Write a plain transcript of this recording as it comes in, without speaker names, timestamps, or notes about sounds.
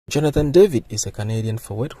Jonathan David is a Canadian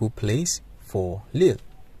forward who plays for Lille.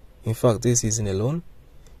 In fact, this season alone,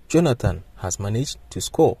 Jonathan has managed to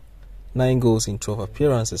score 9 goals in 12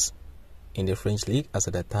 appearances in the French league as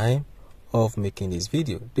at the time of making this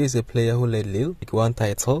video. This is a player who led Lille to one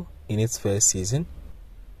title in its first season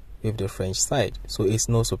with the French side, so it's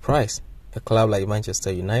no surprise a club like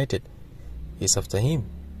Manchester United is after him.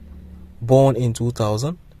 Born in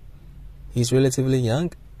 2000, he's relatively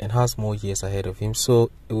young and has more years ahead of him, so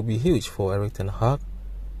it will be huge for Erik Ten Hag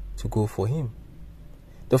to go for him.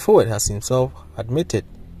 The forward has himself admitted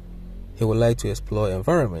he would like to explore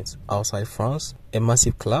environments outside France, a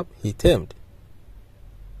massive club he termed.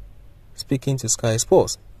 Speaking to Sky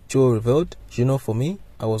Sports, Joe revealed, "You know, for me,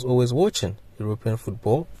 I was always watching European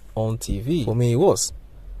football on TV. For me, it was.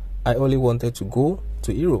 I only wanted to go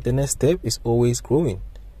to Europe. The next step is always growing,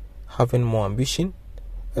 having more ambition,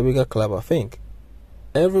 a bigger club, I think.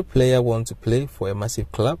 Every player wants to play for a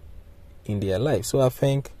massive club in their life, so I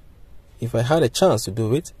think if I had a chance to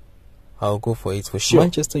do it, I'll go for it for sure."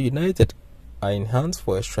 Manchester United are in hands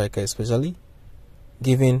for a striker, especially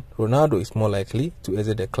given Ronaldo is more likely to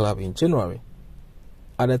exit the club in January.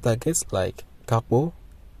 Other targets like Capo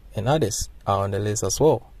and others are on the list as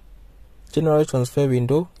well. January transfer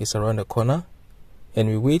window is around the corner, and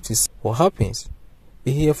we wait to see what happens.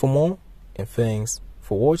 Be here for more, and thanks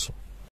for watching.